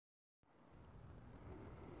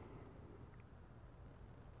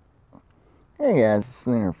Hey guys, it's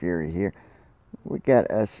Lunar here. We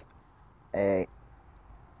got us a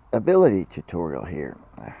ability tutorial here.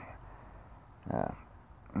 Uh,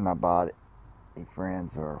 my body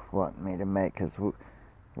friends are wanting me to make because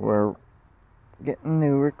we're getting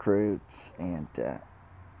new recruits, and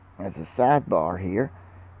as a sidebar here,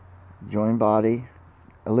 join body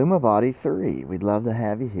Illuma Body 3. We'd love to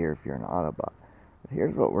have you here if you're an Autobot. But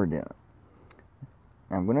here's what we're doing.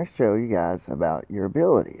 I'm going to show you guys about your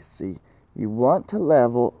abilities. See, you want to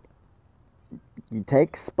level. You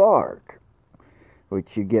take Spark,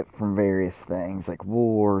 which you get from various things like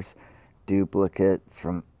wars, duplicates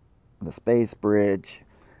from the space bridge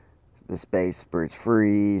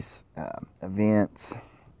freeze, events.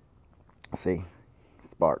 See,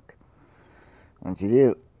 Spark. What you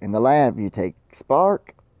do in the lab, you take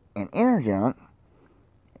Spark and Energon,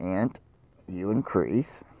 and you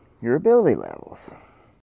increase your ability levels.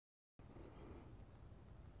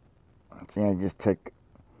 See, I just took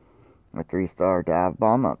a 3-star dive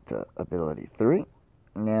bomb up to ability 3.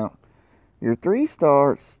 Now, your 3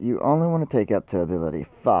 stars, you only want to take up to ability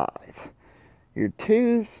 5. Your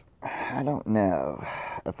 2s, I don't know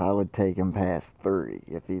if I would take them past 3,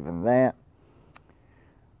 if even that.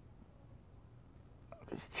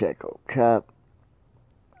 Let's check old Cup.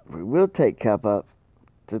 We will take Cup up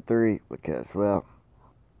to 3 because, well,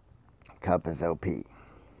 Cup is OP.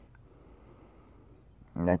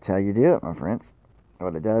 And that's how you do it, my friends.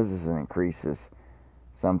 What it does is it increases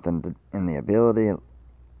something in the ability,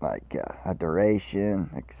 like a duration,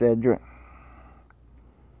 etc.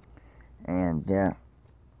 And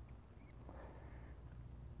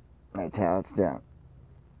that's how it's done.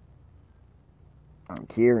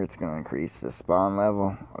 Here it's going to increase the spawn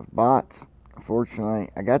level of bots. Unfortunately,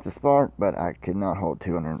 I got the Spark, but I could not hold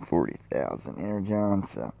 240,000 Energon,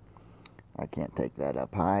 so I can't take that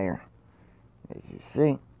up higher. As you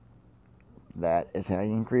see, that is how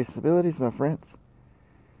you increase abilities, my friends.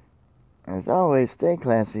 As always, stay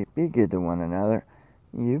classy, be good to one another.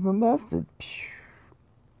 You've been busted.